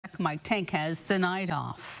Mike Tank has the night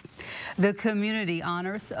off. The community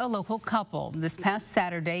honors a local couple. This past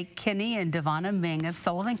Saturday, Kenny and Devonna Ming of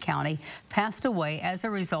Sullivan County passed away as a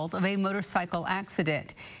result of a motorcycle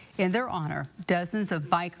accident. In their honor, dozens of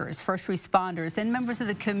bikers, first responders, and members of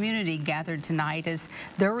the community gathered tonight as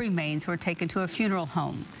their remains were taken to a funeral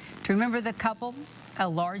home. To remember the couple, a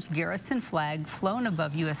large Garrison flag flown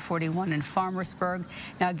above US 41 in Farmersburg.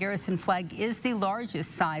 Now, Garrison flag is the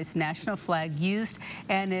largest size national flag used,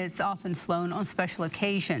 and it's often flown on special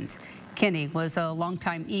occasions. Kenny was a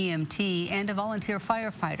longtime EMT and a volunteer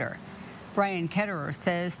firefighter. Brian Ketterer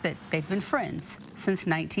says that they've been friends since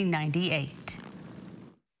 1998.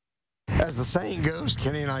 As the saying goes,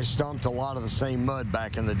 Kenny and I stomped a lot of the same mud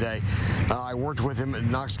back in the day. I worked with him at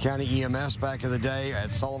Knox County EMS back in the day,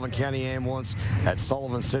 at Sullivan County Ambulance, at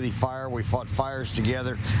Sullivan City Fire. We fought fires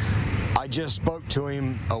together. I just spoke to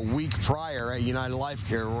him a week prior at United Life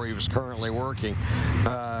Care, where he was currently working.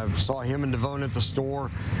 Saw him and Devon at the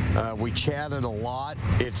store. We chatted a lot.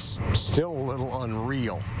 It's still a little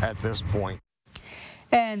unreal at this point.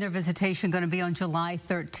 And their visitation going to be on July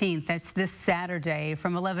 13th. That's this Saturday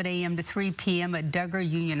from 11 a.m. to 3 p.m. at Duggar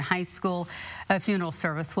Union High School. A funeral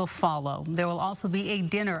service will follow. There will also be a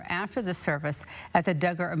dinner after the service at the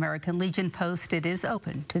Duggar American Legion Post. It is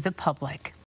open to the public.